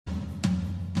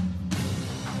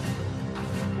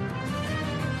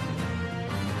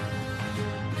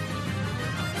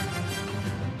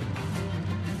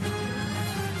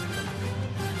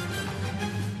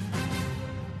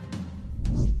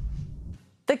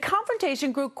The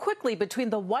confrontation grew quickly between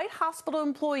the white hospital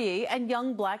employee and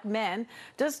young black men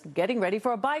just getting ready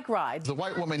for a bike ride. The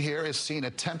white woman here is seen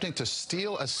attempting to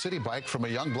steal a city bike from a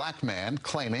young black man,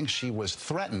 claiming she was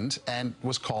threatened and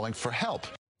was calling for help.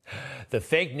 The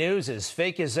fake news is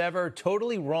fake as ever,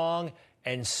 totally wrong,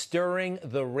 and stirring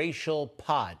the racial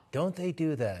pot. Don't they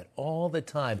do that all the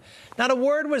time? Not a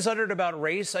word was uttered about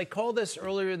race. I called this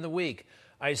earlier in the week.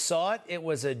 I saw it. It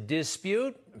was a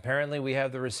dispute. Apparently, we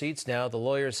have the receipts now. The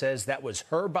lawyer says that was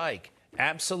her bike.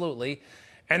 Absolutely.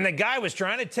 And the guy was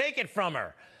trying to take it from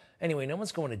her. Anyway, no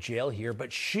one's going to jail here,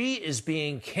 but she is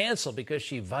being canceled because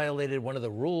she violated one of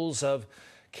the rules of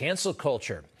cancel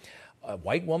culture. A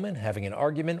white woman having an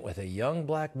argument with a young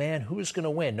black man. Who's going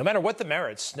to win? No matter what the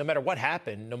merits, no matter what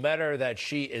happened, no matter that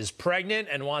she is pregnant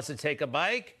and wants to take a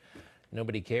bike,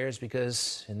 nobody cares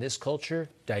because in this culture,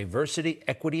 diversity,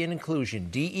 equity, and inclusion,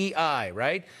 DEI,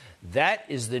 right? That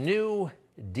is the new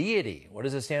deity. What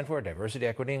does it stand for? Diversity,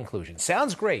 equity, and inclusion.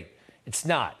 Sounds great. It's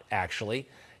not, actually.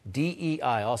 DEI.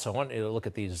 Also, I want you to look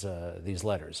at these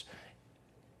letters.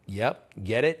 Yep,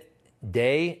 get it?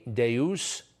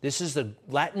 Deus. This is the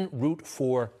Latin root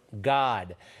for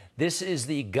God. This is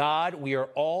the God we are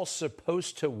all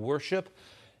supposed to worship?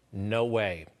 No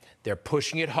way. They're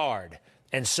pushing it hard.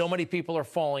 And so many people are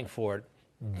falling for it.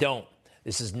 Don't.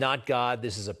 This is not God.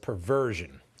 This is a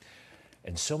perversion.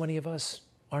 And so many of us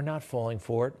are not falling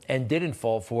for it and didn't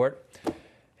fall for it,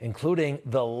 including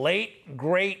the late,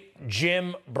 great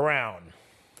Jim Brown.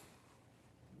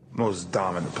 Most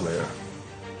dominant player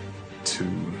to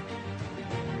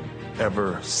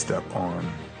ever step on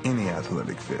any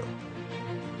athletic field.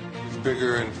 He's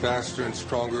bigger and faster and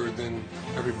stronger than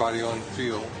everybody on the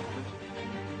field.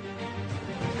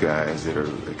 Guys that are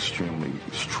extremely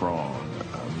strong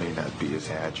may not be as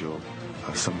agile.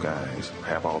 Some guys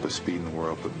have all the speed in the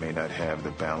world but may not have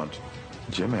the balance.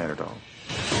 Jim had it all.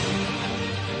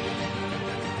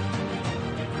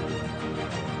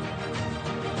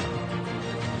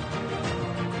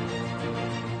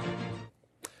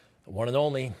 One and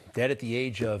only, dead at the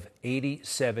age of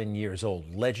 87 years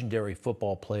old, legendary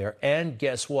football player, and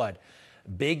guess what?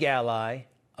 Big ally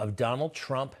of Donald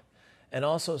Trump, and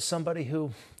also somebody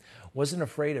who wasn't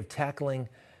afraid of tackling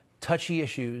touchy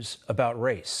issues about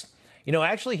race. You know,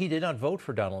 actually, he did not vote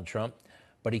for Donald Trump,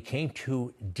 but he came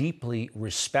to deeply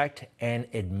respect and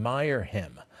admire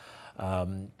him.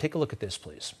 Take a look at this,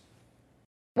 please.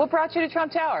 What brought you to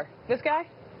Trump Tower? This guy?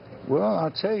 Well,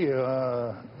 I'll tell you,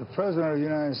 the President of the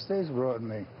United States brought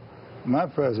me, my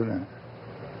president.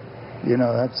 You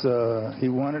know, that's, he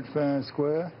won it fair and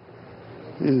square.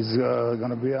 He's going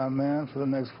to be our man for the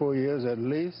next 4 years at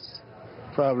least,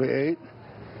 probably 8.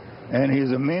 And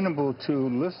he's amenable to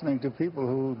listening to people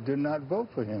who did not vote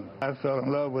for him. I fell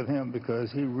in love with him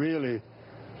because he really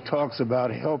talks about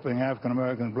helping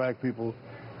African-American black people,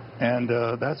 and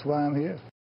that's why I'm here.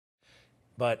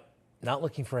 But not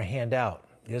looking for a handout.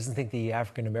 He doesn't think the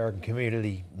African-American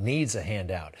community needs a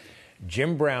handout.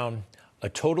 Jim Brown, a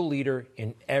total leader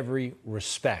in every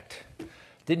respect.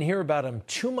 Didn't hear about him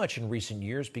too much in recent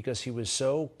years because he was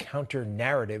so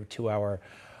counter-narrative to our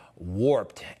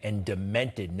warped and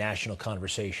demented national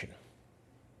conversation.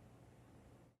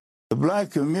 The black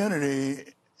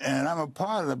community, and I'm a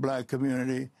part of the black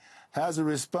community, has a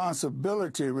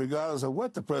responsibility regardless of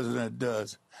what the president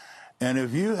does. And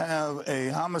if you have a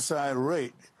homicide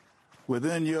rate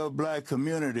within your black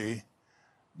community,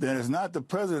 then it's not the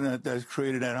president that's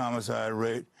created that homicide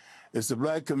rate. It's the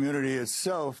black community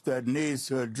itself that needs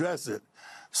to address it.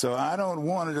 So I don't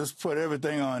want to just put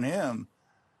everything on him.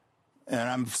 And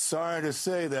I'm sorry to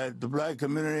say that the black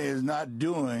community is not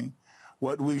doing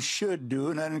what we should do,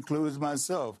 and that includes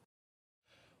myself.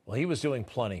 Well, he was doing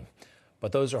plenty,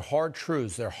 but those are hard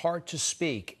truths. They're hard to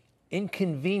speak,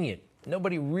 inconvenient.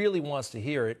 Nobody really wants to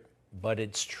hear it, but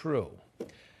it's true.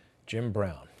 Jim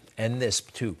Brown. And this,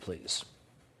 too, please.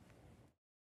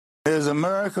 Is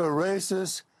America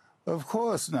racist? Of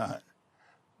course not.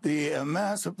 The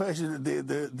emancipation,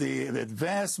 the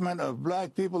advancement of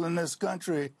black people in this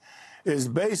country is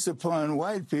based upon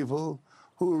white people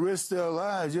who risk their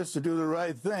lives just to do the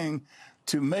right thing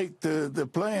to make the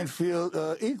playing field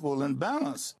equal and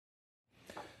balanced.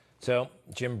 So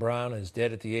Jim Brown is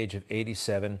dead at the age of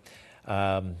 87.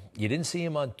 You didn't see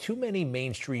him on too many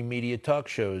mainstream media talk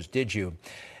shows, did you?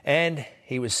 And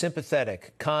he was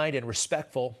sympathetic, kind, and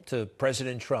respectful to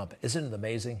President Trump. Isn't it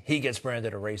amazing? He gets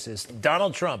branded a racist.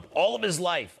 Donald Trump, all of his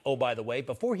life, oh, by the way,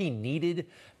 before he needed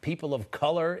people of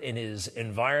color in his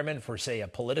environment for, say, a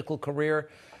political career,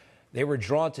 they were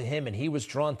drawn to him and he was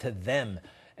drawn to them.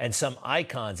 And some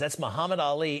icons, that's Muhammad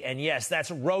Ali, and yes, that's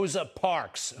Rosa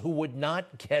Parks, who would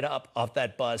not get up off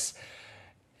that bus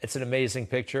It's an amazing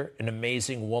picture, an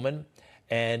amazing woman,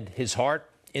 and his heart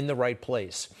in the right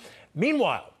place.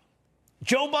 Meanwhile,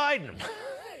 Joe Biden.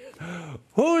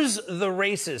 Who's the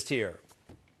racist here?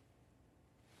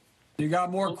 You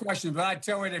got more questions, but I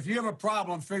tell you, if you have a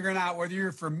problem figuring out whether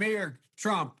you're for me or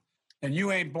Trump, then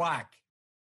you ain't black.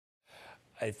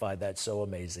 I find that so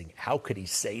amazing. How could he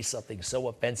say something so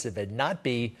offensive and not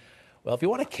be, well, if you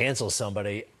want to cancel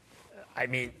somebody, I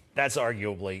mean, that's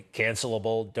arguably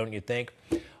cancelable, don't you think?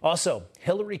 Also,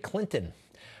 Hillary Clinton,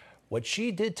 what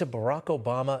she did to Barack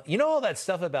Obama, you know, all that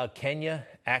stuff about Kenya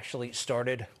actually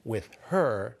started with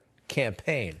her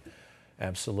campaign.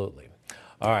 Absolutely.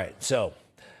 All right, so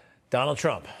Donald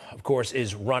Trump, of course,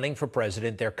 is running for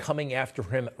president. They're coming after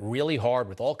him really hard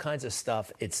with all kinds of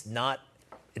stuff. It's not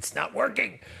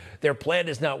working. Their plan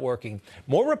is not working.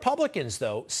 More Republicans,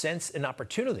 though, sense an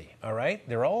opportunity, all right?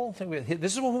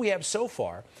 This is what we have so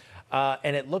far.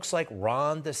 And it looks like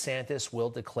Ron DeSantis will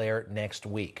declare next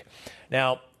week.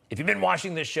 Now, if you've been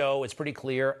watching this show, it's pretty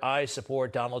clear I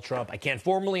support Donald Trump. I can't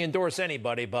formally endorse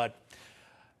anybody, but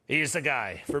he's the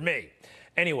guy for me.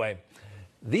 Anyway,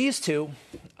 these two,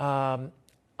 I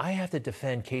have to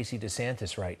defend Casey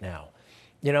DeSantis right now.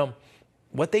 You know,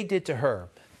 what they did to her,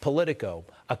 Politico,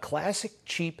 a classic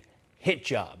cheap hit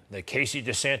job, the Casey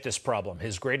DeSantis problem,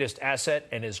 his greatest asset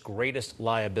and his greatest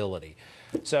liability.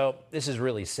 So this is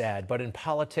really sad. But in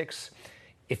politics,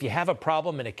 if you have a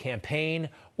problem in a campaign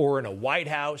or in a White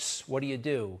House, what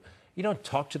do? You don't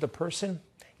talk to the person.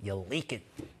 You leak it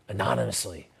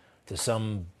anonymously to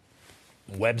some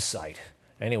website.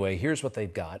 Anyway, here's what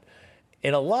they've got.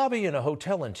 In a lobby in a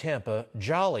hotel in Tampa,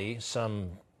 Jolly,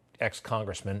 some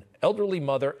ex-congressman, elderly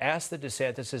mother asked the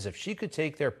DeSantises if she could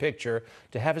take their picture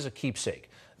to have as a keepsake.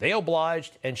 They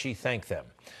obliged, and she thanked them.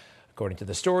 According to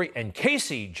the story, and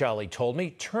Casey, Jolly told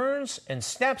me, turns and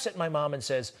snaps at my mom and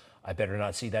says, "I better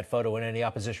not see that photo in any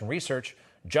opposition research."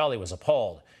 Jolly was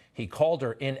appalled. He called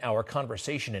her in our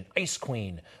conversation an ice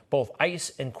queen. Both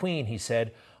ice and queen, he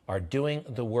said, are doing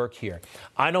the work here.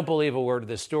 I don't believe a word of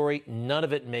this story. None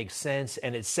of it makes sense.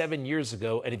 And it's 7 years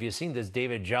ago. And if you've seen this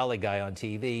David Jolly guy on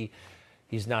TV,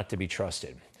 he's not to be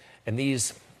trusted. And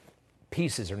these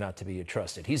pieces are not to be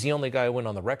trusted. He's the only guy who went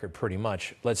on the record pretty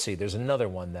much. Let's see. There's another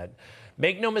one that,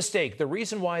 make no mistake, the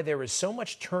reason why there is so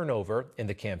much turnover in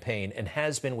the campaign and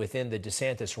has been within the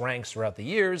DeSantis ranks throughout the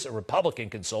years, a Republican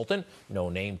consultant, no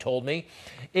name, told me,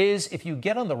 is if you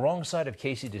get on the wrong side of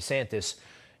Casey DeSantis,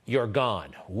 you're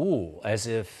gone. Ooh, as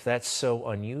if that's so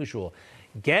unusual.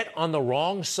 Get on the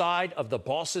wrong side of the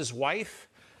boss's wife?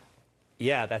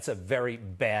 Yeah, that's a very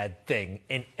bad thing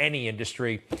in any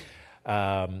industry.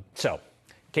 So,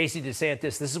 Casey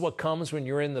DeSantis, this is what comes when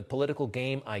you're in the political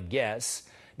game, I guess.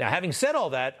 Now, having said all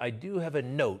that, I do have a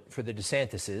note for the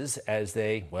DeSantises as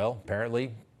they, well,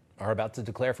 apparently are about to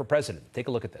declare for president. Take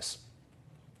a look at this.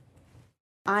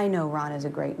 I know Ron is a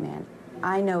great man.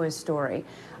 I know his story.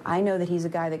 I know that he's a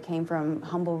guy that came from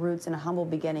humble roots and a humble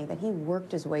beginning, that he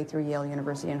worked his way through Yale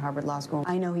University and Harvard Law School.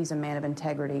 I know he's a man of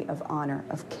integrity, of honor,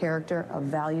 of character, of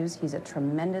values. He's a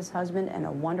tremendous husband and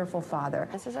a wonderful father.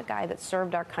 This is a guy that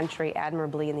served our country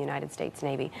admirably in the United States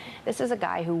Navy. This is a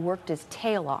guy who worked his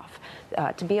tail off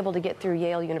to be able to get through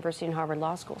Yale University and Harvard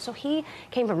Law School. So he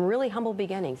came from really humble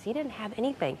beginnings. He didn't have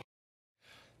anything.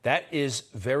 That is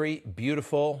very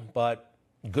beautiful, but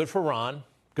good for Ron,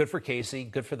 good for Casey,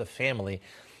 good for the family.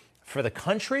 For the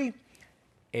country,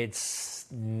 it's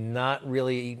not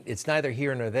really, it's neither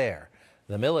here nor there.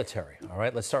 The military, all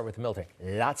right, let's start with the military.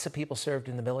 Lots of people served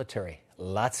in the military,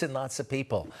 lots and lots of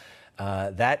people.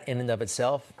 That in and of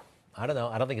itself, I don't know,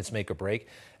 I don't think it's make or break.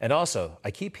 And also,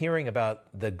 I keep hearing about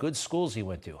the good schools he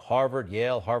went to, Harvard,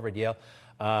 Yale.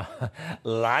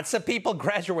 Lots of people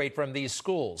graduate from these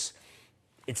schools.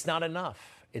 It's not enough.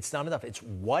 It's not enough. It's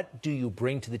what do you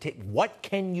bring to the table? What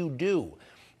can you do?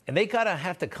 And they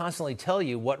have to constantly tell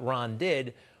you what Ron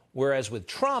did, whereas with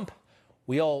Trump,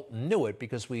 we all knew it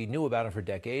because we knew about him for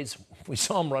decades. We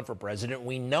saw him run for president.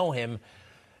 We know him.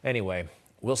 Anyway,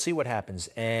 we'll see what happens.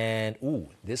 And, ooh,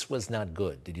 this was not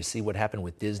good. Did you see what happened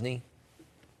with Disney?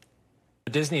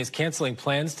 Disney is canceling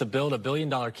plans to build a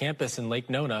billion-dollar campus in Lake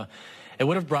Nona. It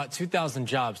would have brought 2,000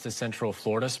 jobs to Central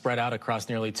Florida, spread out across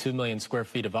nearly 2 million square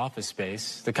feet of office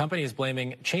space. The company is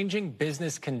blaming changing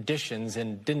business conditions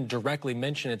and didn't directly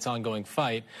mention its ongoing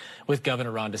fight with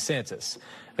Governor Ron DeSantis.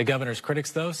 The governor's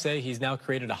critics, though, say he's now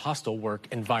created a hostile work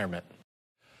environment.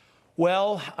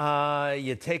 Well,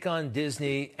 you take on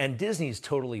Disney, and Disney's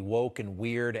totally woke and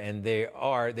weird, and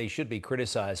they should be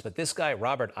criticized. But this guy,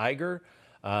 Robert Iger,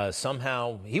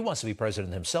 somehow he wants to be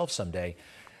president himself someday.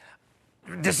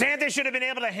 DeSantis should have been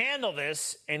able to handle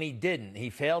this, and he didn't.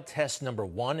 He failed test number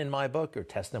 1 in my book, or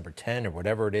test number 10, or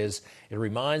whatever it is. It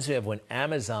reminds me of when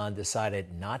Amazon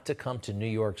decided not to come to New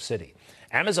York City.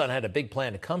 Amazon had a big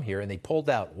plan to come here, and they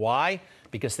pulled out. Why?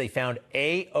 Because they found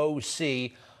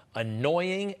AOC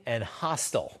annoying and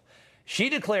hostile. She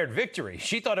declared victory.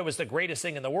 She thought it was the greatest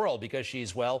thing in the world because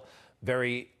she's, well,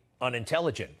 very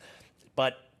unintelligent.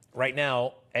 But right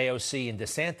now, AOC and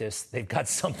DeSantis, they've got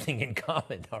something in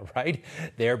common, all right?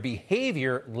 Their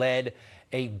behavior led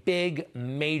a big,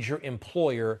 major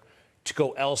employer to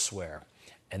go elsewhere.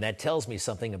 And that tells me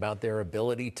something about their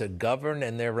ability to govern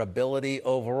and their ability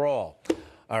overall.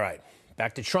 All right,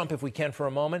 back to Trump if we can for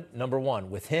a moment. Number one,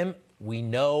 with him, we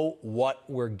know what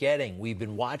we're getting. We've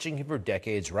been watching him for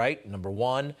decades, right? Number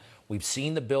one, we've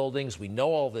seen the buildings. We know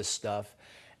all this stuff.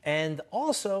 And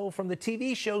also from the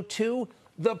TV show, too,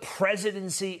 the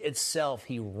presidency itself.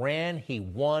 He ran, he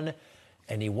won,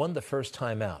 and he won the first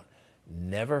time out.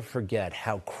 Never forget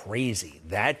how crazy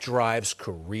that drives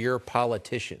career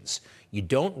politicians. You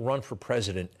don't run for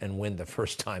president and win the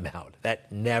first time out.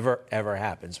 That never, ever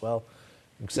happens. Well,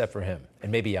 except for him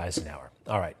and maybe Eisenhower.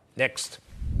 All right, next.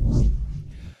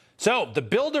 So the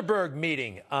Bilderberg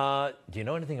meeting, do you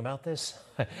know anything about this?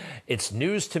 It's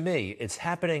news to me. It's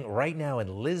happening right now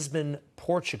in Lisbon,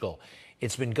 Portugal.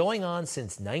 It's been going on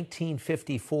since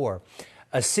 1954.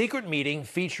 A secret meeting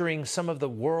featuring some of the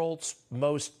world's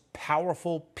most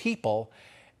powerful people,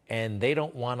 and they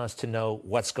don't want us to know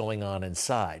what's going on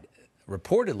inside.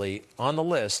 Reportedly, on the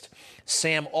list,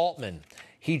 Sam Altman.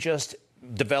 He just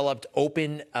developed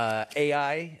Open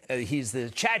AI. He's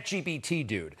the ChatGPT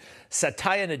dude.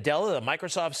 Satya Nadella, the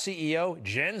Microsoft CEO.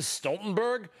 Jens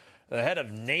Stoltenberg, the head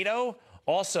of NATO.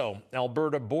 Also,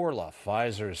 Alberto Bourla,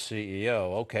 Pfizer's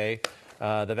CEO. Okay.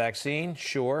 The vaccine,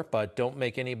 sure, but don't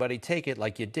make anybody take it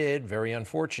like you did. Very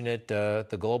unfortunate. The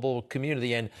global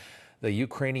community and the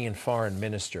Ukrainian foreign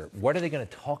minister. What are they going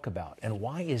to talk about? And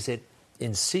why is it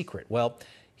in secret? Well,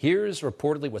 here's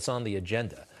reportedly what's on the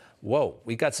agenda. Whoa,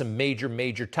 we got some major,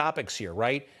 major topics here,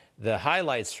 right? The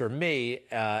highlights for me,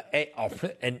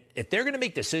 and if they're going to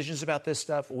make decisions about this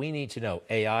stuff, we need to know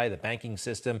AI, the banking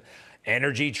system,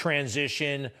 energy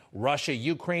transition, Russia,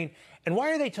 Ukraine. And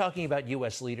why are they talking about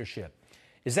U.S. leadership?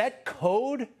 Is that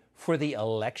code for the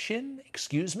election,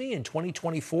 in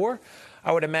 2024?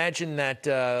 I would imagine that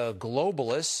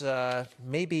globalists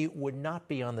maybe would not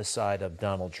be on the side of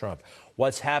Donald Trump.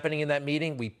 What's happening in that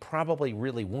meeting? We probably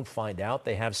really won't find out.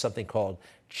 They have something called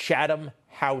Chatham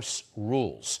House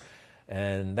Rules.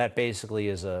 And that basically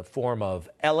is a form of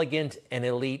elegant and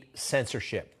elite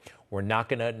censorship. We're not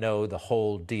going to know the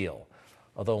whole deal.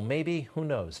 Although maybe, who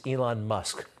knows, Elon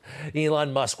Musk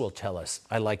will tell us.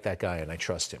 I like that guy and I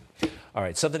trust him. All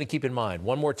right, something to keep in mind.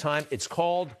 One more time, it's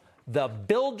called the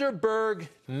Bilderberg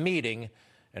meeting,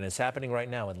 and it's happening right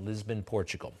now in Lisbon,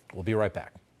 Portugal. We'll be right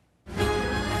back.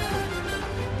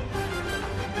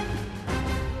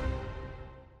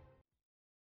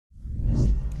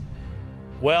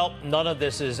 Well, none of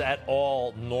this is at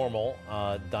all normal.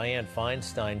 Dianne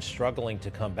Feinstein struggling to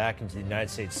come back into the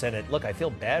United States Senate. Look, I feel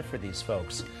bad for these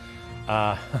folks.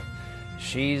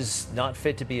 She's not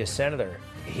fit to be a senator.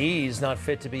 He's not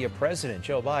fit to be a president,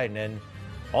 Joe Biden. And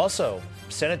also,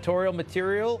 senatorial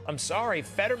material, I'm sorry,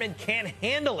 Fetterman can't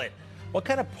handle it. What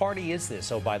kind of party is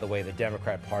this? Oh, by the way, the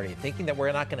Democrat Party, thinking that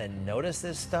we're not going to notice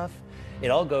this stuff? It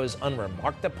all goes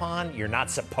unremarked upon. You're not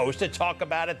supposed to talk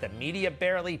about it. The media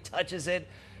barely touches it.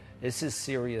 This is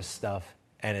serious stuff,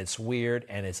 and it's weird,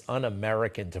 and it's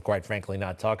un-American to, quite frankly,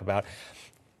 not talk about.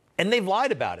 And they've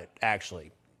lied about it,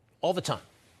 actually, all the time.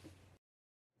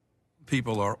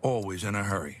 People are always in a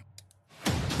hurry.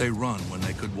 They run when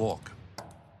they could walk,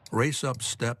 race up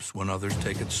steps when others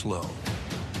take it slow.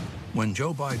 When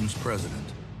Joe Biden's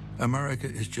president, America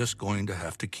is just going to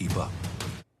have to keep up.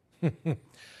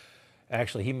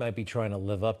 Actually, he might be trying to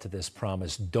live up to this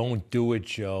promise. Don't do it,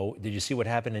 Joe. Did you see what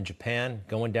happened in Japan,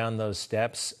 going down those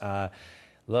steps?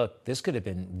 Look, this could have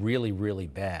been really, really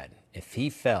bad if he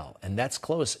fell. And that's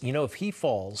close. You know, if he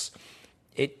falls,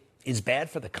 it is bad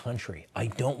for the country. I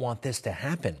don't want this to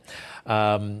happen.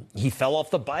 He fell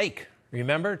off the bike,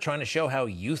 remember, trying to show how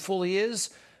youthful he is.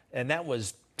 And that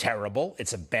was terrible.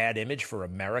 It's a bad image for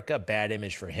America, bad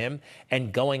image for him.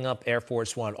 And going up Air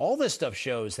Force One, all this stuff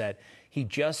shows that he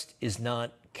just is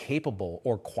not capable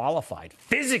or qualified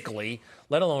physically,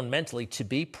 let alone mentally, to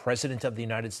be president of the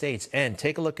United States. And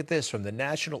take a look at this from the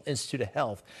National Institute of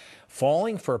Health.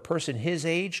 Falling for a person his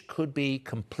age could be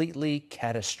completely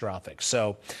catastrophic.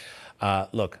 So,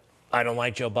 look, I don't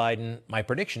like Joe Biden. My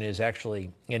prediction is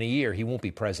actually in a year he won't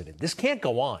be president. This can't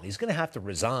go on. He's going to have to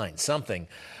resign something.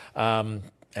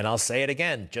 And I'll say it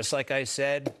again, just like I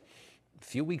said a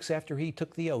few weeks after he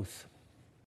took the oath.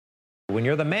 When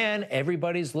you're the man,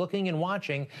 everybody's looking and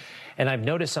watching. And I've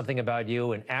noticed something about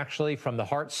you. And actually, from the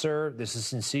heart, sir, this is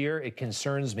sincere. It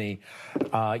concerns me.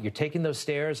 You're taking those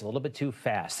stairs a little bit too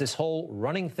fast. This whole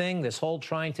running thing, this whole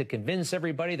trying to convince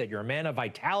everybody that you're a man of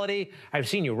vitality. I've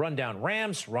seen you run down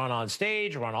ramps, run on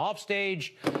stage, run off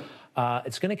stage.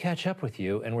 It's going to catch up with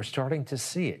you, and we're starting to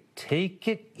see it. Take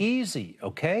it easy,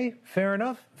 okay? Fair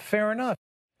enough? Fair enough.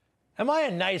 Am I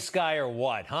a nice guy or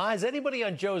what, huh? Has anybody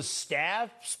on Joe's staff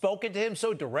spoken to him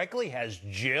so directly? Has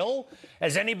Jill?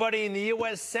 Has anybody in the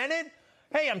U.S. Senate?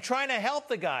 Hey, I'm trying to help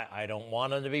the guy. I don't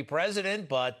want him to be president,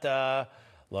 but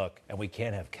look, and we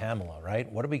can't have Kamala,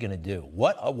 right? What are we going to do?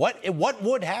 What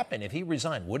would happen if he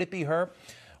resigned? Would it be her?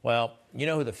 Well, you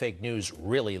know who the fake news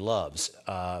really loves,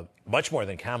 much more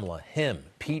than Kamala, him,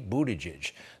 Pete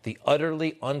Buttigieg, the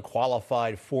utterly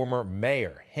unqualified former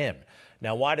mayor, him.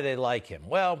 Now, why do they like him?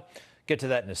 Well, get to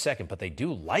that in a second, but they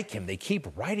do like him. They keep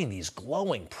writing these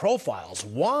glowing profiles,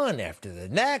 one after the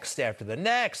next, after the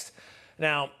next.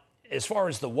 Now, as far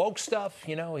as the woke stuff,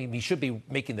 you know, he should be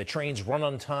making the trains run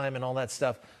on time and all that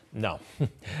stuff. No,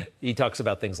 he talks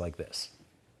about things like this.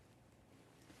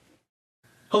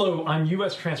 Hello, I'm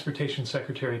U.S. Transportation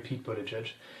Secretary Pete Buttigieg,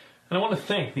 and I want to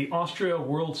thank the Austria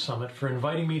World Summit for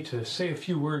inviting me to say a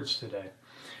few words today.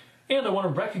 And I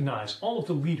want to recognize all of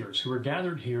the leaders who are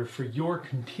gathered here for your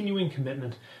continuing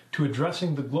commitment to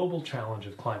addressing the global challenge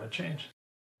of climate change.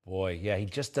 Boy, yeah, he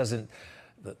just doesn't.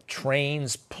 The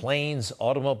trains, planes,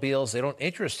 automobiles, they don't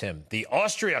interest him. The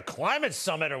Austria Climate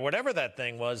Summit or whatever that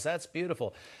thing was, that's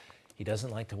beautiful. He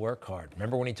doesn't like to work hard.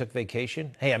 Remember when he took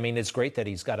vacation? Hey, I mean, it's great that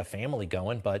he's got a family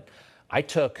going, but I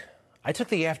took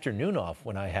the afternoon off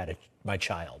when I had my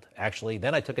child. Actually,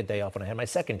 then I took a day off when I had my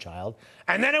second child,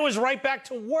 and then it was right back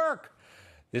to work.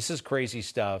 This is crazy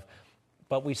stuff,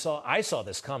 but I saw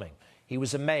this coming. He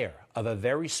was a mayor of a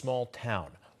very small town.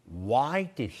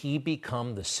 Why did he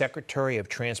become the Secretary of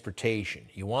Transportation?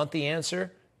 You want the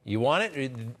answer? You want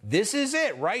it? This is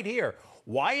it right here.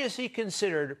 Why is he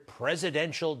considered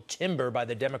presidential timber by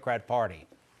the Democrat Party?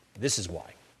 This is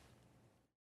why.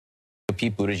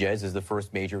 Pete Buttigieg is the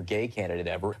first major gay candidate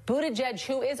ever. Buttigieg,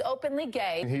 who is openly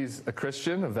gay. He's a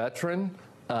Christian, a veteran.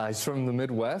 He's from the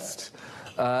Midwest.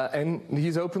 And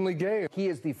he's openly gay. He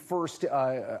is the first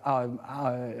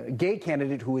gay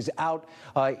candidate who is out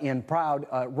and proud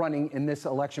running in this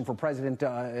election for president.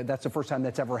 That's the first time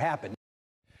that's ever happened.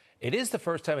 It is the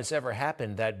first time it's ever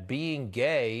happened that being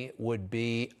gay would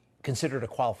be considered a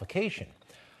qualification.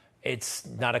 It's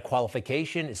not a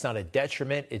qualification. It's not a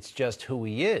detriment. It's just who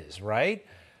he is, right?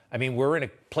 I mean, we're in a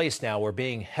place now where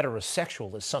being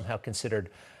heterosexual is somehow considered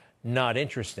not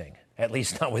interesting, at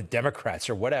least not with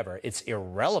Democrats or whatever. It's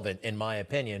irrelevant, in my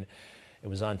opinion. It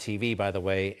was on TV, by the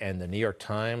way, and the New York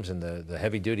Times and the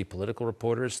heavy-duty political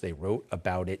reporters, they wrote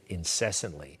about it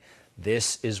incessantly.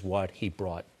 This is what he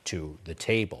brought to the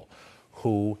table.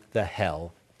 Who the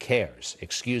hell cares?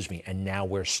 Excuse me. And now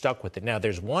we're stuck with it. Now,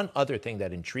 there's one other thing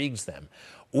that intrigues them.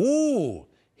 Ooh,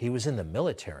 he was in the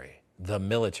military. The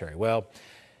military. Well,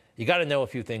 you got to know a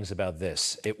few things about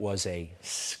this. It was a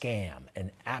scam,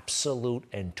 an absolute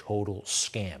and total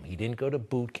scam. He didn't go to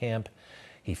boot camp.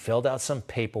 He filled out some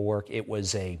paperwork. It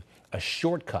was a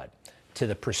shortcut to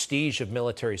the prestige of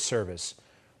military service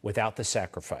without the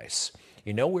sacrifice.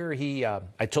 You know where he,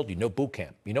 I told you, no boot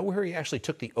camp. You know where he actually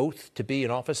took the oath to be an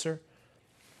officer?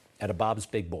 At a Bob's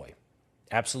Big Boy.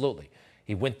 Absolutely.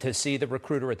 He went to see the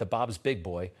recruiter at the Bob's Big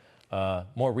Boy,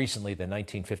 more recently than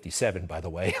 1957, by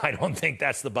the way. I don't think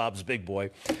that's the Bob's Big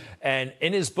Boy. And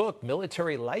in his book,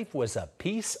 Military Life was a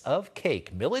piece of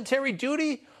cake. Military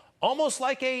duty, almost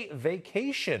like a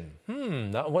vacation.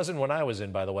 That wasn't when I was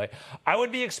in, by the way. I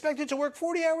would be expected to work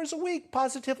 40 hours a week,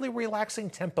 positively relaxing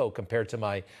tempo compared to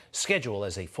my schedule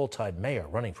as a full-time mayor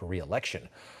running for re-election.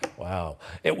 Wow.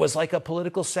 It was like a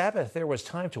political Sabbath. There was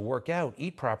time to work out,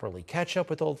 eat properly, catch up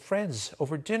with old friends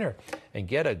over dinner, and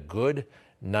get a good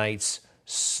night's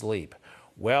sleep.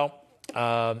 Well,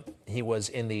 he was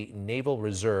in the Naval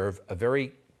Reserve, a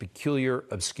very peculiar,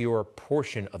 obscure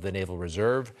portion of the Naval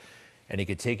Reserve, and he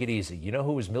could take it easy. You know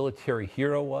who his military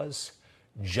hero was?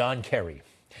 John Kerry.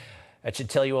 That should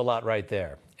tell you a lot right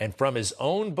there. And from his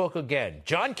own book again,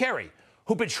 John Kerry,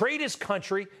 who betrayed his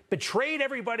country, betrayed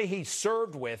everybody he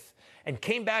served with, and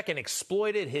came back and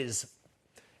exploited his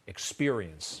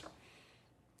experience.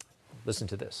 Listen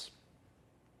to this.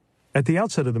 At the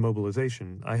outset of the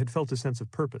mobilization, I had felt a sense of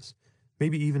purpose,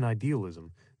 maybe even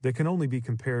idealism, that can only be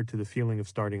compared to the feeling of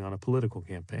starting on a political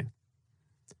campaign.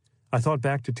 I thought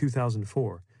back to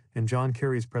 2004 and John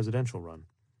Kerry's presidential run,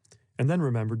 and then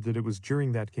remembered that it was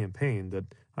during that campaign that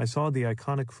I saw the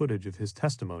iconic footage of his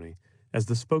testimony as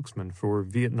the spokesman for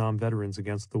Vietnam Veterans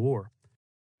Against the War.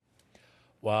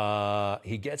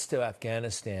 He gets to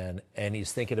Afghanistan and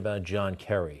he's thinking about John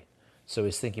Kerry. So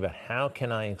he's thinking about, how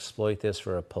can I exploit this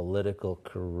for a political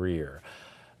career?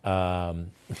 We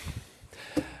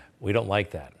don't like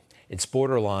that. It's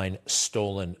borderline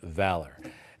stolen valor.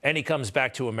 And he comes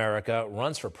back to America,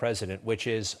 runs for president, which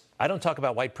is, I don't talk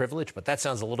about white privilege, but that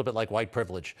sounds a little bit like white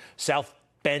privilege. South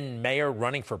Bend mayor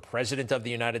running for president of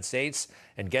the United States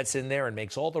and gets in there and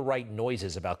makes all the right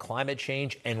noises about climate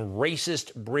change and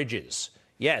racist bridges.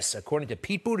 Yes, according to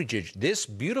Pete Buttigieg, this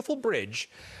beautiful bridge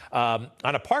on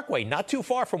a parkway not too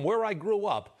far from where I grew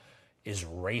up is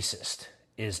racist,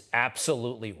 is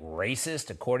absolutely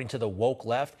racist, according to the woke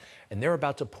left. And they're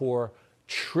about to pour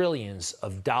trillions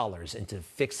of dollars into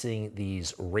fixing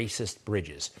these racist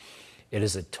bridges. It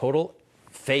is a total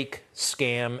fake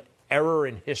scam, error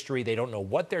in history. They don't know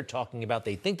what they're talking about.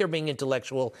 They think they're being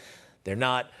intellectual. They're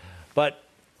not. But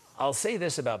I'll say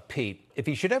this about Pete. If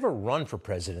he should ever run for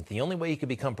president, the only way he could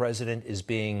become president is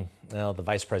being, well, the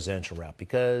vice presidential route,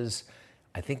 because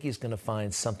I think he's going to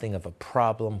find something of a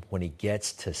problem when he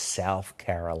gets to South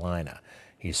Carolina.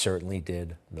 He certainly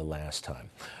did the last time.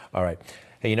 All right.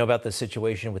 Hey, you know about the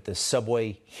situation with the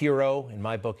subway hero? In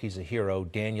my book, he's a hero,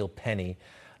 Daniel Penny.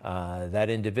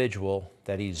 That individual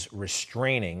that he's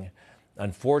restraining,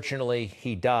 unfortunately,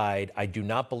 he died. I do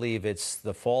not believe it's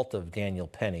the fault of Daniel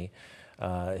Penny.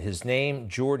 His name,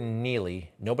 Jordan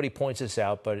Neely. Nobody points this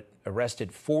out, but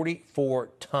arrested 44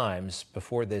 times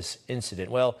before this incident.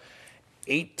 Well,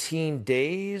 18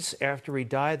 days after he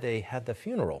died, they had the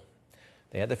funeral.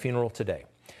 They had the funeral today.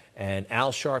 And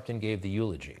Al Sharpton gave the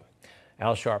eulogy.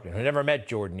 Al Sharpton, who never met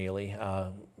Jordan Neely,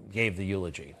 gave the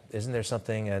eulogy. Isn't there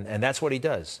something? And that's what he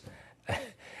does.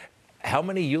 How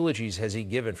many eulogies has he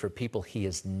given for people he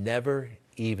has never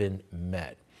even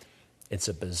met? It's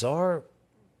a bizarre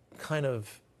kind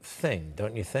of thing,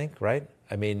 don't you think, right?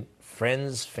 I mean,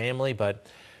 friends, family, but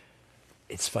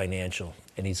it's financial.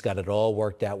 And he's got it all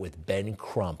worked out with Ben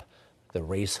Crump, the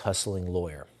race-hustling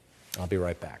lawyer. I'll be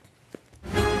right back.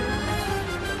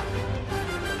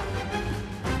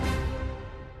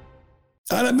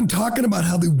 And I've been talking about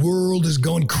how the world is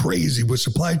going crazy with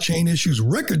supply chain issues,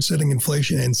 record-setting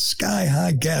inflation, and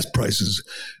sky-high gas prices.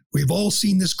 We've all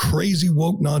seen this crazy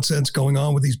woke nonsense going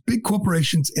on with these big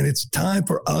corporations, and it's time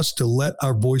for us to let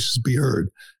our voices be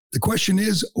heard. The question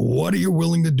is, what are you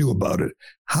willing to do about it?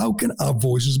 How can our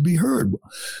voices be heard?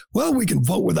 Well, we can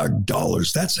vote with our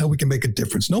dollars. That's how we can make a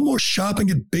difference. No more shopping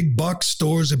at big box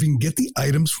stores if you can get the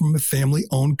items from a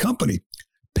family-owned company.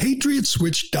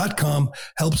 PatriotSwitch.com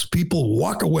helps people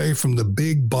walk away from the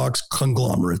big box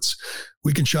conglomerates.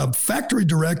 We can shop factory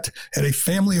direct at a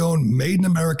family-owned,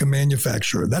 made-in-America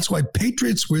manufacturer. That's why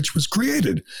Patriot Switch was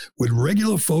created, with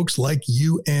regular folks like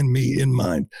you and me in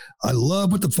mind. I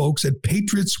love what the folks at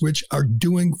Patriot Switch are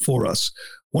doing for us.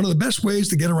 One of the best ways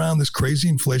to get around this crazy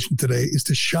inflation today is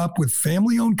to shop with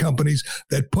family-owned companies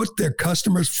that put their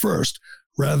customers first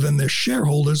rather than their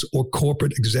shareholders or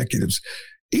corporate executives.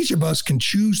 Each of us can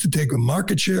choose to take a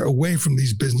market share away from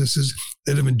these businesses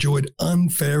that have enjoyed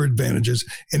unfair advantages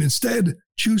and instead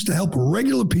choose to help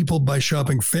regular people by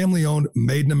shopping family-owned,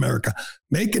 made in America.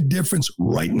 Make a difference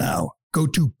right now. Go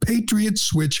to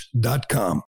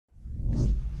PatriotSwitch.com.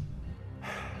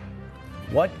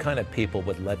 What kind of people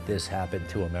would let this happen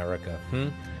to America?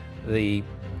 The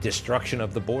destruction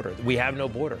of the border. We have no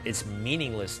border. It's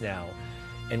meaningless now.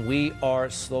 And we are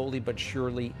slowly but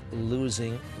surely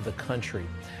losing the country.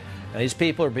 Now, these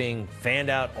people are being fanned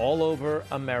out all over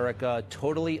America,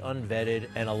 totally unvetted,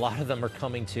 and a lot of them are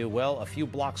coming to, well, a few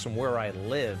blocks from where I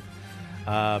live,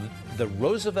 the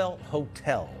Roosevelt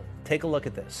Hotel. Take a look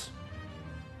at this.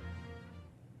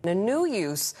 A new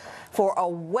use for a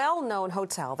well-known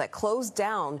hotel that closed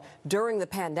down during the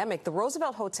pandemic. The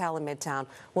Roosevelt Hotel in Midtown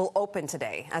will open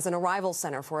today as an arrival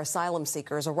center for asylum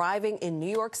seekers arriving in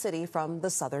New York City from the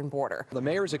southern border. The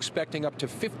mayor is expecting up to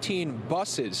 15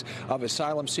 buses of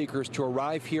asylum seekers to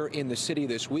arrive here in the city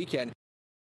this weekend.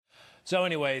 So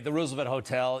anyway, the Roosevelt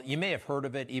Hotel, you may have heard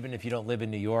of it even if you don't live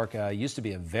in New York. It used to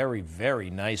be a very,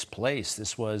 very nice place.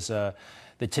 This was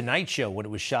The Tonight Show when it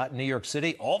was shot in New York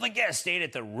City. All the guests stayed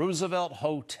at the Roosevelt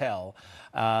Hotel.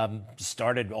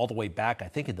 Started all the way back, I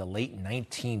think, in the late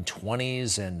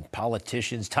 1920s, and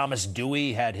politicians. Thomas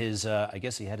Dewey had his, I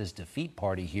guess he had his defeat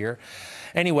party here.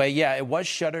 Anyway, yeah, it was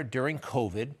shuttered during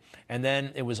COVID, and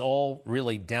then it was all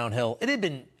really downhill. It had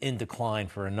been in decline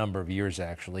for a number of years,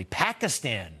 actually.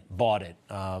 Pakistan bought it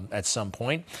at some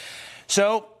point.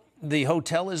 So the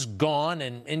hotel is gone,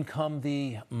 and in come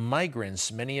the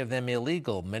migrants, many of them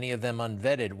illegal, many of them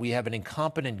unvetted. We have an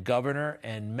incompetent governor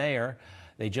and mayor.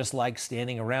 They just like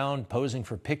standing around posing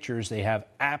for pictures. They have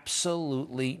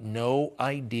absolutely no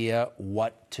idea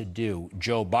what to do.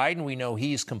 Joe Biden, we know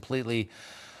he's completely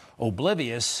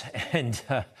oblivious, and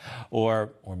or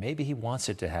maybe he wants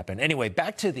it to happen. Anyway,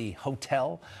 back to the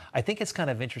hotel. I think it's kind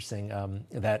of interesting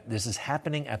that this is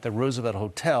happening at the Roosevelt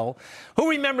Hotel. Who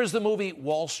remembers the movie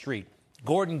Wall Street?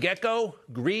 Gordon Gekko,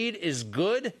 Greed is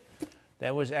Good?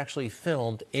 That was actually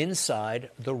filmed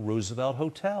inside the Roosevelt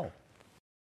Hotel.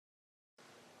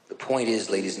 The point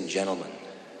is, ladies and gentlemen,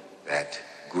 that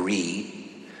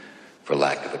greed, for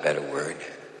lack of a better word,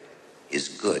 is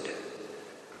good.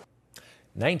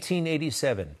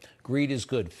 1987, Greed is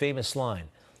Good, famous line.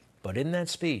 But in that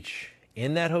speech,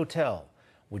 in that hotel,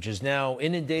 which is now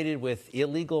inundated with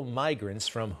illegal migrants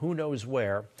from who knows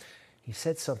where, he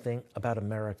said something about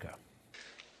America.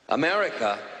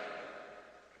 America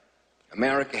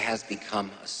has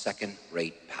become a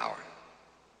second-rate power.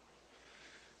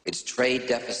 Its trade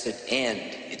deficit and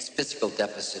its fiscal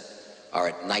deficit are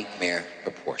at nightmare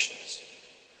proportions.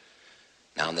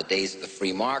 Now, in the days of the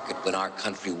free market, when our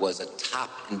country was a top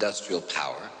industrial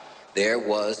power, there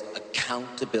was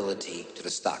accountability to the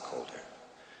stockholder.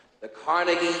 The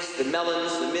Carnegies, the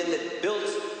Mellons, the men that built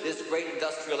this great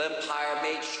industrial empire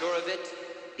made sure of it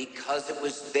because it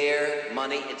was their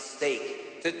money at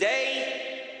stake.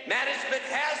 Today, management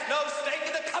has no stake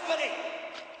in the company.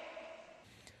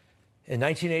 In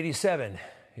 1987,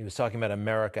 he was talking about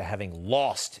America having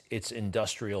lost its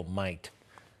industrial might.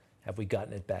 Have we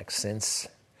gotten it back since?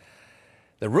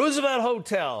 The Roosevelt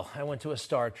Hotel. I went to a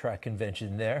Star Trek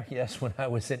convention there, yes, when I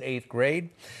was in 8th grade.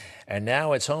 And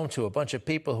now it's home to a bunch of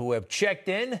people who have checked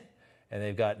in, and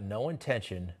they've got no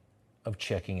intention of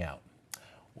checking out.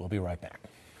 We'll be right back.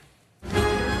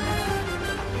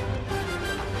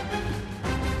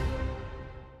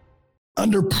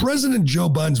 Under President Joe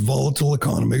Biden's volatile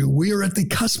economy, we are at the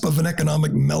cusp of an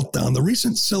economic meltdown. The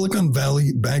recent Silicon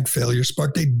Valley bank failure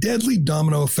sparked a deadly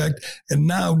domino effect, and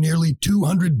now nearly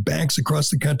 200 banks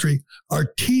across the country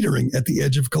are teetering at the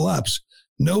edge of collapse.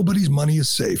 Nobody's money is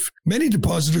safe. Many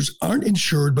depositors aren't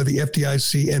insured by the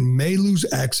FDIC and may lose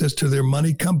access to their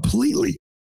money completely.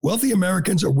 Wealthy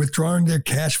Americans are withdrawing their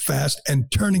cash fast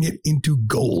and turning it into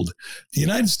gold. The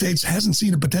United States hasn't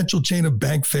seen a potential chain of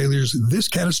bank failures this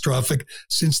catastrophic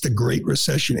since the Great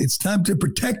Recession. It's time to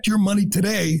protect your money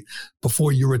today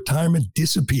before your retirement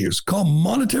disappears. Call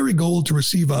Monetary Gold to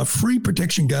receive our free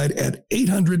protection guide at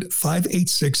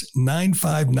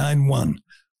 800-586-9591.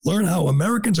 Learn how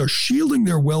Americans are shielding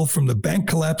their wealth from the bank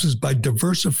collapses by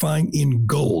diversifying in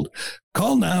gold.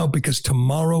 Call now because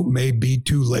tomorrow may be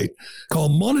too late. Call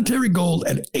Monetary Gold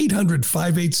at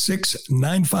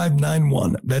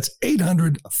 800-586-9591. That's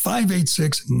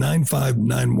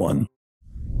 800-586-9591.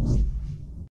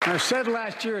 I said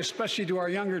last year, especially to our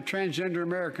younger transgender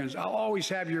Americans, I'll always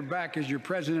have your back as your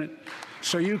president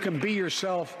so you can be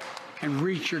yourself and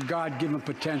reach your God-given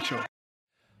potential.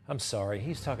 I'm sorry,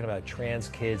 he's talking about trans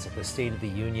kids at the State of the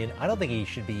Union. I don't think he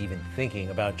should be even thinking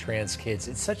about trans kids.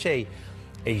 It's such a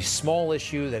small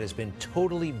issue that has been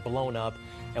totally blown up.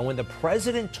 And when the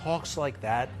president talks like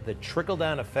that, the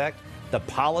trickle-down effect, the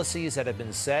policies that have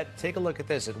been set, take a look at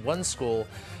this. At one school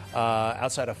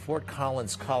outside of Fort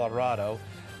Collins, Colorado,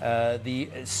 the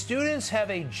students have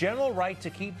a general right to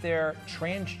keep their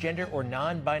transgender or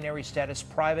non-binary status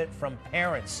private from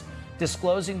parents.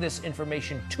 Disclosing this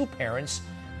information to parents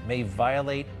may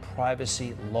violate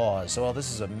privacy laws. So, well,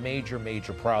 this is a major,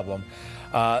 major problem.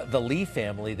 The Lee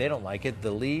family, they don't like it.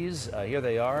 The Lees, here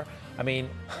they are. I mean,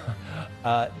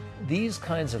 these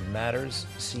kinds of matters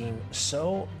seem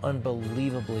so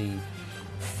unbelievably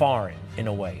foreign, in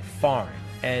a way, foreign.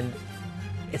 And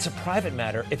it's a private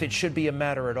matter if it should be a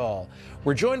matter at all.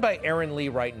 We're joined by Erin Lee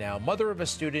right now, mother of a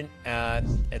student at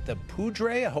the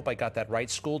Poudre, I hope I got that right,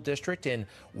 school district in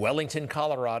Wellington,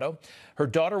 Colorado. Her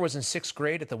daughter was in 6th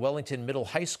grade at the Wellington Middle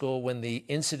High School when the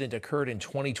incident occurred in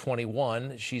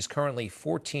 2021. She's currently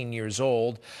 14 years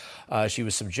old. She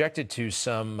was subjected to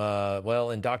some,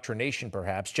 indoctrination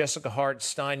perhaps. Jessica Hart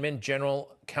Steinman,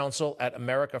 General Counsel at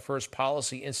America First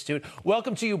Policy Institute.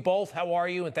 Welcome to you both. How are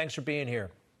you? And thanks for being here.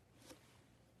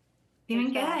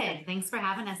 Doing good. Thanks for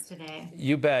having us today.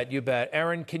 You bet, you bet.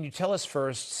 Erin, can you tell us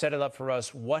first, set it up for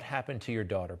us, what happened to your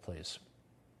daughter, please?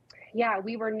 Yeah,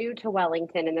 we were new to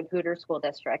Wellington in the Poudre School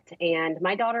District, and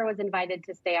my daughter was invited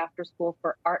to stay after school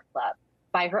for art club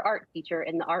by her art teacher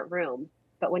in the art room.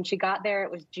 But when she got there,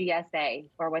 it was GSA,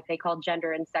 or what they call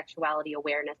Gender and Sexuality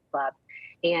Awareness Club.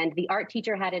 And the art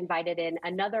teacher had invited in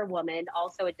another woman,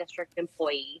 also a district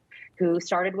employee, who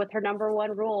started with her number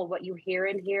one rule: what you hear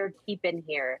in here, keep in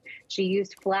here. She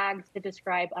used flags to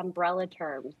describe umbrella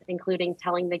terms, including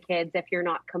telling the kids, if you're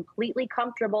not completely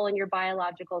comfortable in your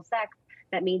biological sex,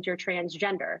 that means you're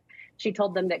transgender. She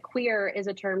told them that queer is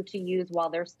a term to use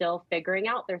while they're still figuring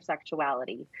out their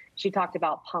sexuality. She talked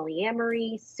about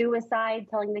polyamory, suicide,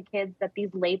 telling the kids that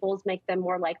these labels make them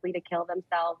more likely to kill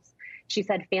themselves. She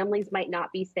said families might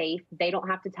not be safe. They don't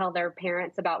have to tell their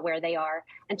parents about where they are.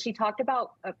 And she talked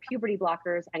about puberty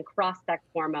blockers and cross-sex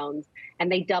hormones.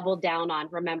 And they doubled down on,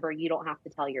 remember, you don't have to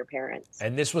tell your parents.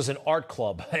 And this was an art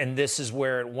club, and this is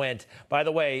where it went. By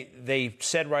the way, they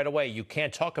said right away, you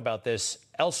can't talk about this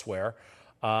elsewhere.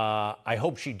 I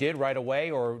hope she did right away,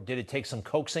 or did it take some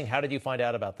coaxing? How did you find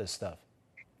out about this stuff?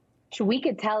 We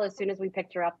could tell as soon as we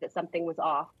picked her up that something was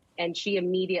off. And she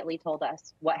immediately told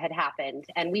us what had happened.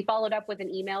 And we followed up with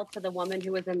an email to the woman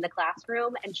who was in the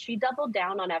classroom, and she doubled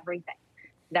down on everything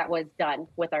that was done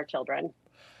with our children.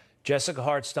 Jessica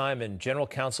Hart-Steinman, General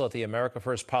Counsel at the America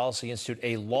First Policy Institute.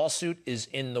 A lawsuit is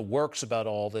in the works about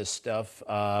all this stuff.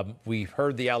 We've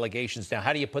heard the allegations. Now,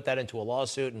 how do you put that into a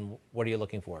lawsuit, and what are you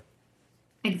looking for?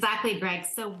 Exactly, Greg.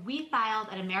 So we filed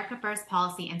at America First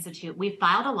Policy Institute, we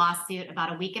filed a lawsuit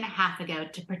about a week and a half ago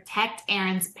to protect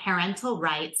Aaron's parental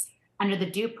rights under the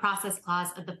Due Process Clause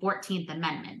of the 14th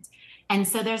Amendment. And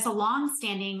so there's a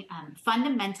longstanding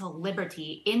fundamental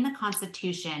liberty in the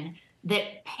Constitution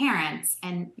that parents,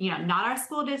 and not our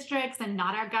school districts and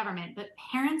not our government, but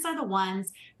parents are the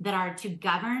ones that are to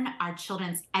govern our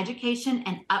children's education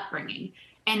and upbringing.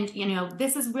 And,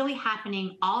 this is really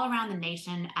happening all around the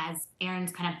nation, as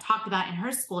Aaron's kind of talked about in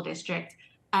her school district.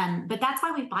 But that's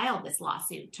why we filed this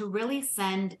lawsuit, to really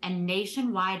send a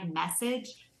nationwide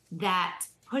message that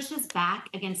pushes back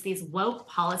against these woke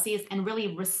policies and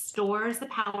really restores the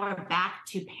power back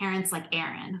to parents like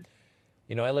Aaron.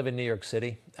 I live in New York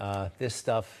City. This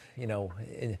stuff,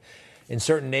 in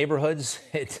certain neighborhoods,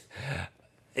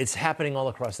 it's happening all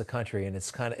across the country, and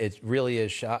it really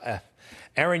is.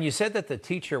 Aaron, you said that the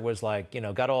teacher was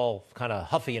got all kind of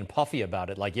huffy and puffy about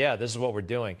it. Yeah, this is what we're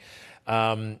doing.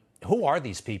 Who are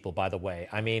these people, by the way?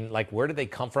 I mean, where did they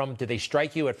come from? Did they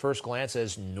strike you at first glance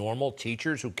as normal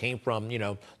teachers who came from,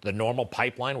 the normal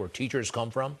pipeline where teachers come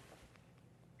from?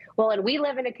 Well, and we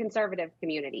live in a conservative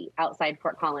community outside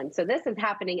Fort Collins, so this is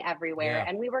happening everywhere. Yeah.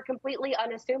 And we were completely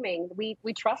unassuming. We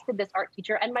trusted this art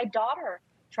teacher, and my daughter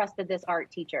trusted this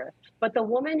art teacher. But the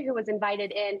woman who was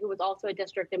invited in, who was also a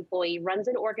district employee, runs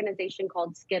an organization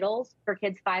called Skittles for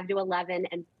kids 5 to 11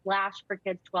 and Splash for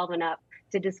kids 12 and up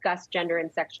to discuss gender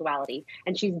and sexuality.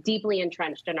 And she's deeply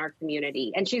entrenched in our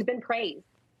community. And she's been praised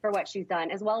for what she's done,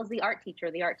 as well as the art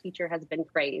teacher. The art teacher has been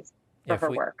praised for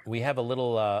her work. We have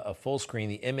a full screen,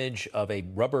 the image of a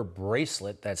rubber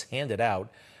bracelet that's handed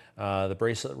out. The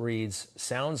bracelet reads,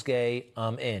 "Sounds gay,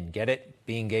 I'm in." Get it?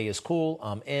 Being gay is cool,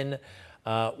 I'm in.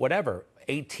 Whatever,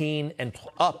 18 and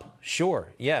up,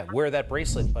 sure, yeah, wear that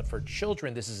bracelet. But for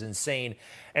children, this is insane.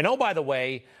 And oh, by the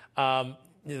way,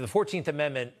 the 14th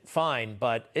Amendment, fine,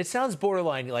 but it sounds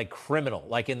borderline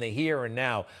criminal, in the here and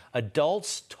now.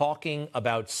 Adults talking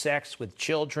about sex with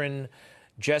children.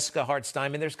 Jessica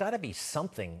Hart-Steinman, there's got to be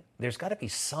something. There's got to be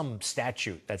some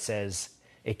statute that says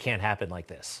it can't happen like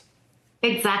this.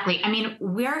 Exactly. I mean,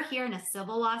 we're here in a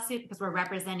civil lawsuit because we're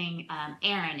representing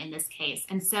Aaron in this case.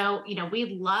 And so,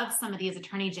 we love some of these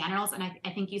attorney generals, and I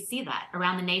think you see that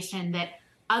around the nation, that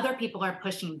other people are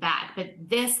pushing back. But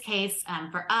this case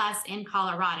for us in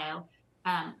Colorado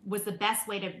was the best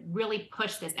way to really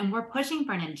push this. And we're pushing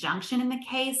for an injunction in the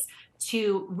case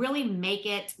to really make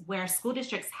it where school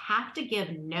districts have to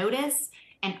give notice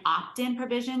and opt-in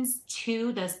provisions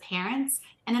to those parents.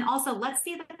 And then also, let's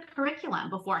see the curriculum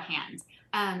beforehand.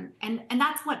 And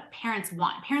that's what parents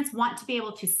want. Parents want to be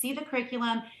able to see the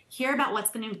curriculum, hear about what's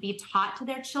going to be taught to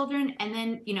their children, and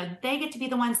then, they get to be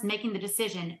the ones making the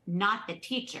decision, not the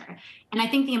teacher. And I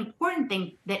think the important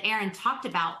thing that Aaron talked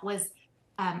about was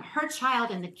her child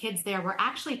and the kids there were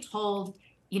actually told,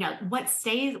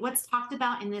 what's talked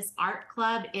about in this art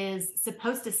club is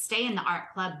supposed to stay in the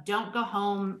art club. Don't go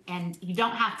home, and you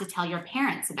don't have to tell your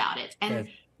parents about it. And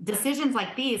decisions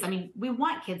like these, I mean, we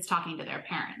want kids talking to their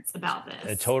parents about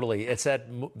this. Totally. It's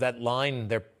that line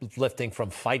they're lifting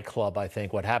from Fight Club, I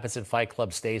think. What happens in Fight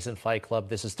Club stays in Fight Club.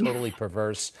 This is totally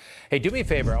perverse. Hey, do me a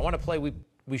favor. I want to play.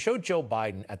 We showed Joe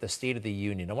Biden at the State of the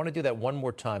Union. I want to do that one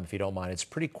more time, if you don't mind. It's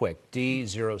pretty quick.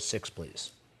 D06,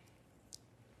 please.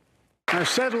 I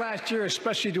said last year,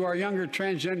 especially to our younger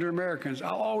transgender Americans,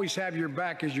 I'll always have your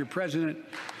back as your president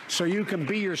so you can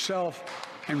be yourself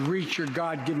and reach your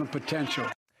God-given potential.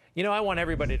 You know, I want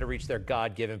everybody to reach their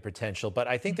God-given potential, but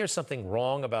I think there's something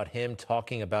wrong about him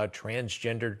talking about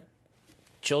transgender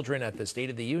children at the State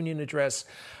of the Union address.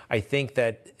 I think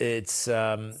that it's,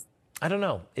 I don't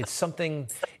know,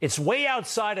 it's way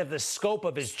outside of the scope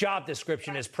of his job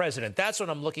description as president. That's what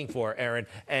I'm looking for, Erin.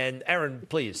 And Erin,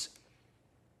 please.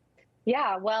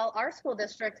 Yeah, well, our school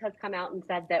district has come out and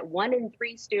said that 1 in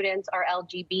 3 students are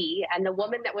LGB, and the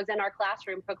woman that was in our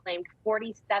classroom proclaimed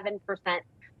 47%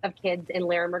 of kids in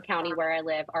Larimer County, where I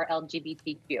live, are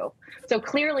LGBTQ. So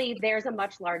clearly there's a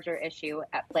much larger issue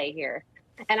at play here.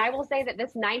 And I will say that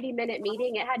this 90-minute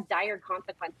meeting, it had dire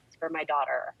consequences for my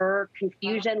daughter. Her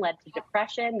confusion led to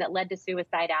depression that led to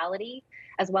suicidality,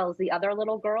 as well as the other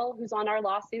little girl who's on our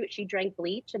lawsuit. She drank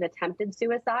bleach and attempted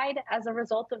suicide as a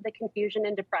result of the confusion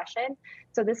and depression.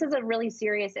 So this is a really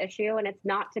serious issue, and it's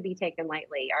not to be taken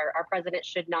lightly. Our president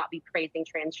should not be praising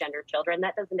transgender children.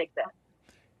 That doesn't exist.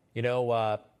 You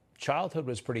know, childhood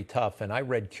was pretty tough, and I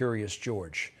read Curious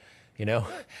George. You know,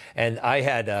 and I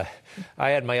had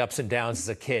my ups and downs as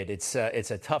a kid. It's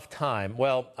a tough time.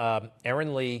 Well,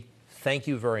 Erin Lee, thank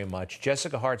you very much.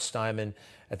 Jessica Hart-Steinman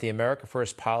at the America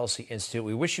First Policy Institute.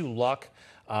 We wish you luck.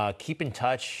 Keep in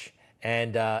touch.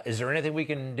 And is there anything we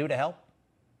can do to help?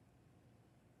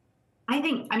 I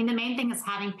mean, the main thing is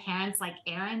having parents like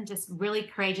Erin, just really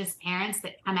courageous parents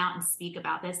that come out and speak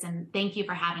about this. And thank you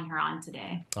for having her on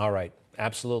today. All right.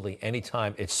 Absolutely.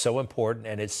 Anytime. It's so important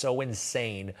and it's so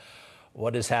insane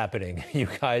what is happening. You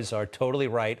guys are totally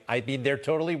right. I mean, they're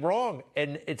totally wrong.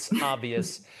 And it's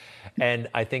obvious. And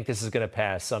I think this is going to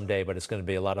pass someday, but it's going to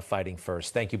be a lot of fighting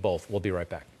first. Thank you both. We'll be right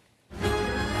back.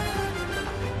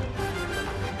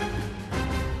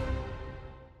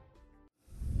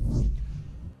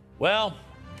 Well,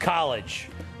 college.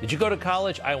 Did you go to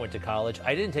college? I went to college.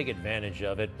 I didn't take advantage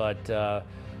of it, but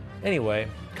anyway,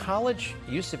 college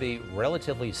used to be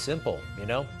relatively simple, you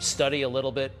know, study a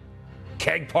little bit,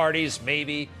 keg parties,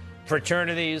 maybe,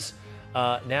 fraternities.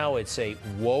 Now it's a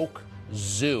woke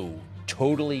zoo,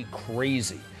 totally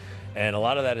crazy. And a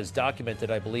lot of that is documented,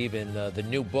 I believe, in the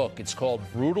new book. It's called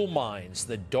Brutal Minds,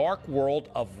 The Dark World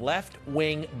of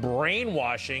Left-Wing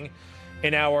Brainwashing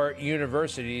in Our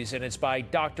Universities. And it's by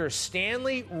Dr.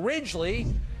 Stanley Ridgely,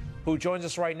 who joins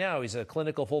us right now. He's a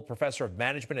clinical full professor of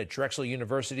management at Drexel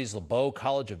University's LeBeau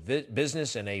College of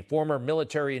Business and a former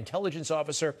military intelligence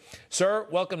officer. Sir,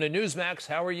 welcome to Newsmax.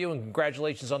 How are you? And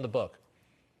congratulations on the book.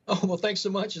 Oh, well, thanks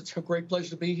so much. It's a great pleasure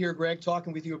to be here, Greg,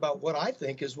 talking with you about what I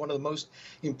think is one of the most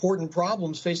important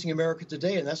problems facing America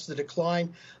today, and that's the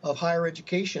decline of higher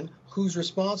education. Who's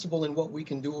responsible and what we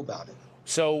can do about it?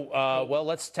 So, well,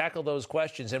 let's tackle those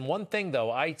questions. And one thing,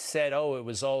 though, I said,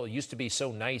 it used to be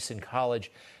so nice in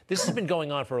college. This has been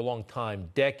going on for a long time,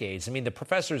 decades. I mean, the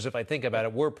professors, if I think about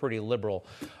it, were pretty liberal.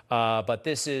 But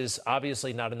this is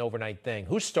obviously not an overnight thing.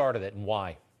 Who started it and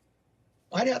why?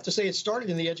 I'd have to say it started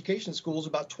in the education schools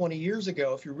about 20 years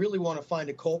ago, if you really want to find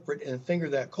a culprit and finger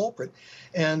that culprit.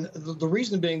 And the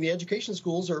reason being the education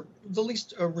schools are the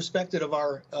least respected of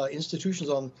our institutions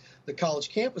on the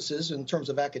college campuses in terms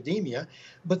of academia,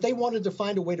 but they wanted to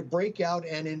find a way to break out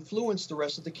and influence the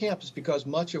rest of the campus because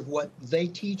much of what they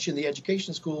teach in the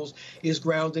education schools is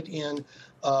grounded in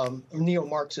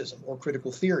neo-Marxism or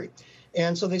critical theory.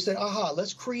 And so they said,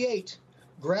 let's create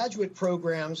graduate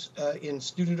programs in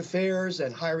student affairs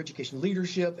and higher education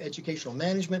leadership, educational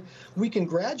management. We can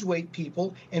graduate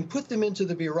people and put them into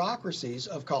the bureaucracies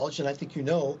of college. And I think you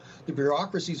know the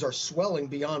bureaucracies are swelling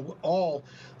beyond all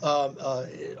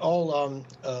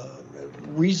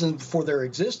reason for their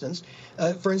existence.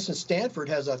 For instance, Stanford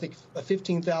has, I think,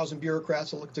 15,000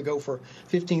 bureaucrats to go for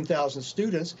 15,000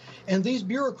 students. And these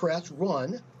bureaucrats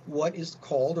run what is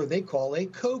called, or they call, a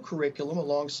co-curriculum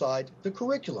alongside the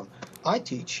curriculum. I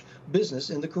teach business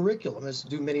in the curriculum, as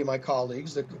do many of my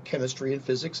colleagues, the chemistry and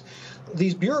physics.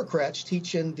 These bureaucrats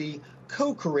teach in the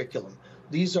co-curriculum.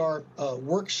 These are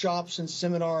workshops and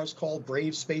seminars called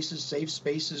Brave Spaces, Safe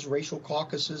Spaces, Racial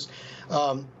Caucuses,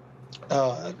 and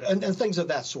things of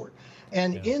that sort.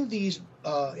 And in these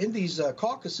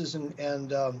caucuses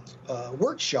and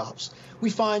workshops, we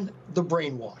find the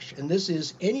brainwash. And this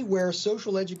is anywhere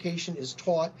social education is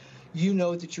taught, you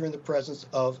know that you're in the presence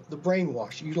of the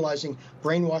brainwash, utilizing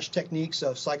brainwash techniques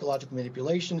of psychological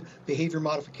manipulation, behavior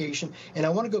modification. And I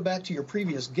want to go back to your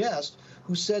previous guest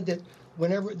who said that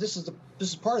whenever this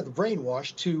is part of the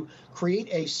brainwash to create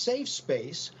a safe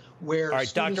space where. All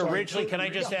right, Dr. Ridgely, can I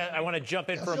just add, I want to jump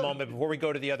in for a moment before we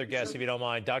go to the other guests, if you don't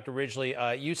mind. Dr. Ridgely,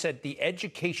 you said the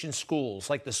education schools,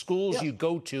 like the schools you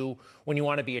go to when you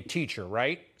want to be a teacher,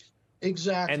 right?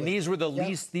 Exactly. And these were the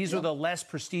least, these were the less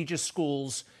prestigious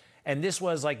schools. and this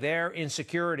was like their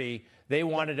insecurity. They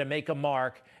wanted to make a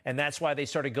mark, and that's why they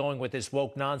started going with this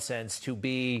woke nonsense to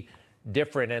be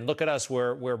different. And look at us,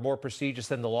 we're more prestigious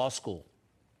than the law school.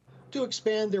 To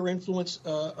expand their influence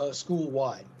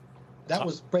school-wide. That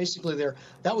was basically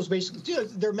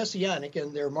their messianic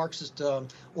and their Marxist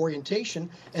orientation,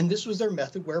 and this was their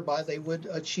method whereby they would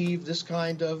achieve this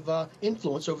kind of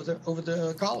influence over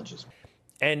the colleges.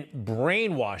 And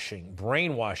brainwashing.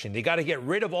 They got to get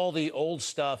rid of all the old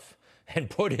stuff and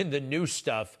put in the new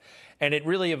stuff. And it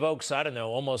really evokes, I don't know,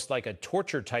 almost like a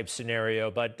torture type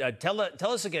scenario. But tell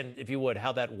us again, if you would,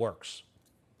 how that works.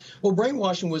 Well,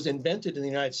 brainwashing was invented in the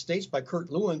United States by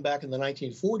Kurt Lewin back in the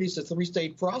 1940s. It's a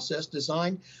three-stage process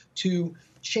designed to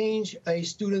change a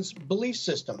student's belief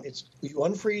system. You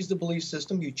unfreeze the belief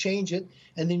system, you change it,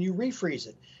 and then you refreeze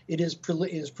it. It is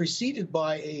preceded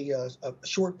by a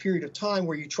short period of time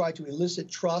where you try to elicit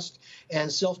trust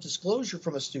and self-disclosure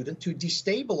from a student to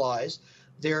destabilize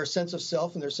their sense of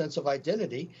self and their sense of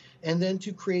identity, and then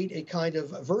to create a kind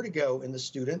of vertigo in the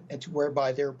student, and to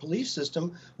whereby their belief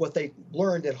system, what they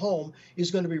learned at home, is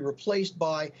going to be replaced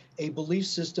by a belief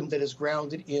system that is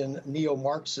grounded in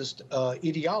neo-Marxist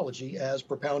ideology as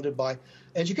propounded by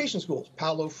education schools.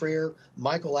 Paulo Freire,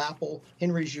 Michael Apple,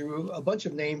 Henry Giroux, a bunch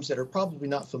of names that are probably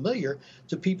not familiar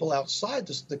to people outside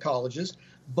the colleges,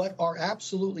 but are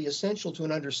absolutely essential to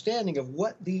an understanding of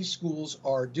what these schools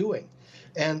are doing.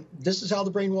 And this is how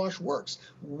the brainwash works.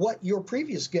 What your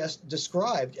previous guest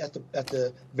described at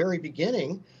the very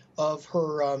beginning of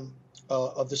her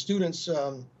of the students'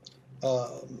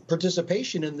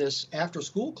 participation in this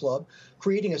after-school club,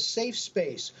 creating a safe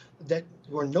space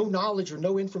where no knowledge or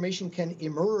no information can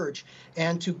emerge,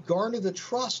 and to garner the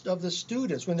trust of the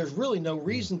students when there's really no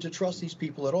reason to trust these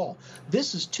people at all.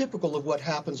 This is typical of what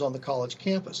happens on the college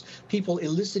campus. People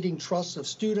eliciting trust of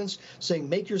students, saying,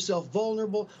 make yourself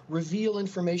vulnerable, reveal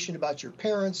information about your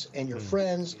parents and your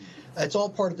friends. It's all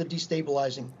part of the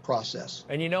destabilizing process.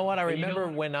 And you know what? I remember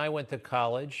when I went to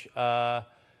college, I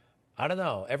don't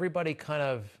know, everybody kind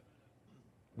of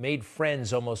made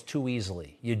friends almost too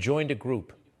easily. You joined a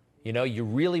group. You know, you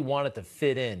really wanted to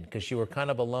fit in because you were kind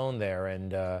of alone there,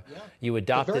 and you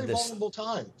adopted this vulnerable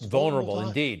time. Vulnerable,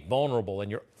 indeed, vulnerable,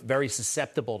 and you're very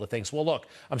susceptible to things. Well, look,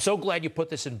 I'm so glad you put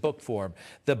this in book form.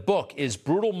 The book is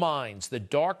Brutal Minds: The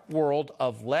Dark World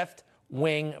of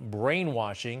Left-Wing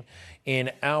Brainwashing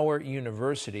in Our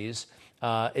Universities.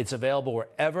 It's available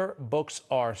wherever books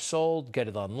are sold. Get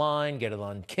it online, get it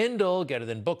on Kindle, get it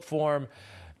in book form.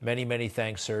 Many, many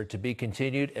thanks, sir. To be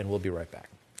continued, and we'll be right back.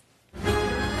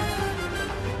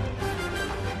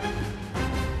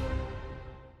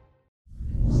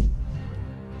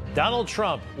 Donald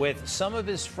Trump with some of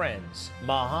his friends,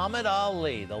 Muhammad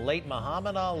Ali, the late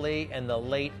Muhammad Ali, and the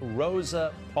late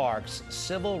Rosa Parks,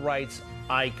 civil rights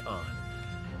icon.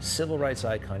 Civil rights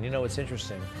icon. You know, it's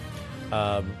interesting.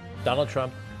 Donald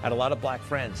Trump had a lot of black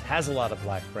friends, has a lot of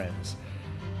black friends.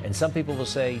 And some people will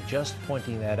say just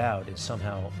pointing that out is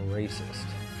somehow racist.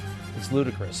 It's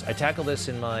ludicrous. I tackle this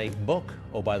in my book.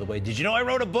 Oh, by the way, did you know I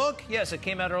wrote a book? Yes, it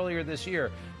came out earlier this year.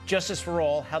 Justice for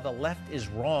All, How the Left is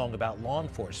Wrong About Law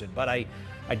Enforcement. But I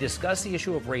discuss the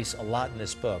issue of race a lot in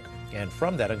this book. And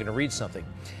from that, I'm going to read something.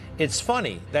 It's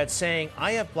funny that saying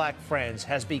I have black friends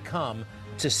has become,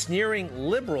 to sneering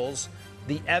liberals,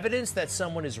 the evidence that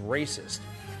someone is racist.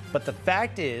 But the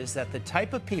fact is that the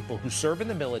type of people who serve in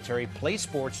the military, play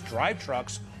sports, drive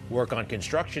trucks, work on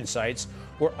construction sites,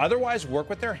 or otherwise work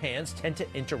with their hands tend to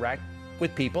interact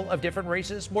with people of different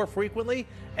races more frequently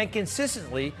and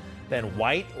consistently than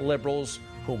white liberals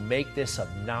who make this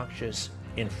obnoxious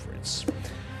inference.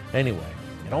 Anyway,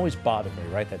 it always bothered me,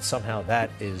 right, that somehow that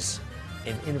is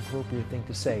an inappropriate thing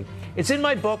to say. It's in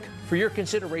my book for your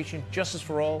consideration, Justice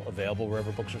for All, available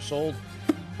wherever books are sold.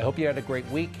 I hope you had a great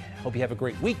week. Hope you have a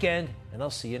great weekend, and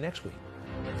I'll see you next week.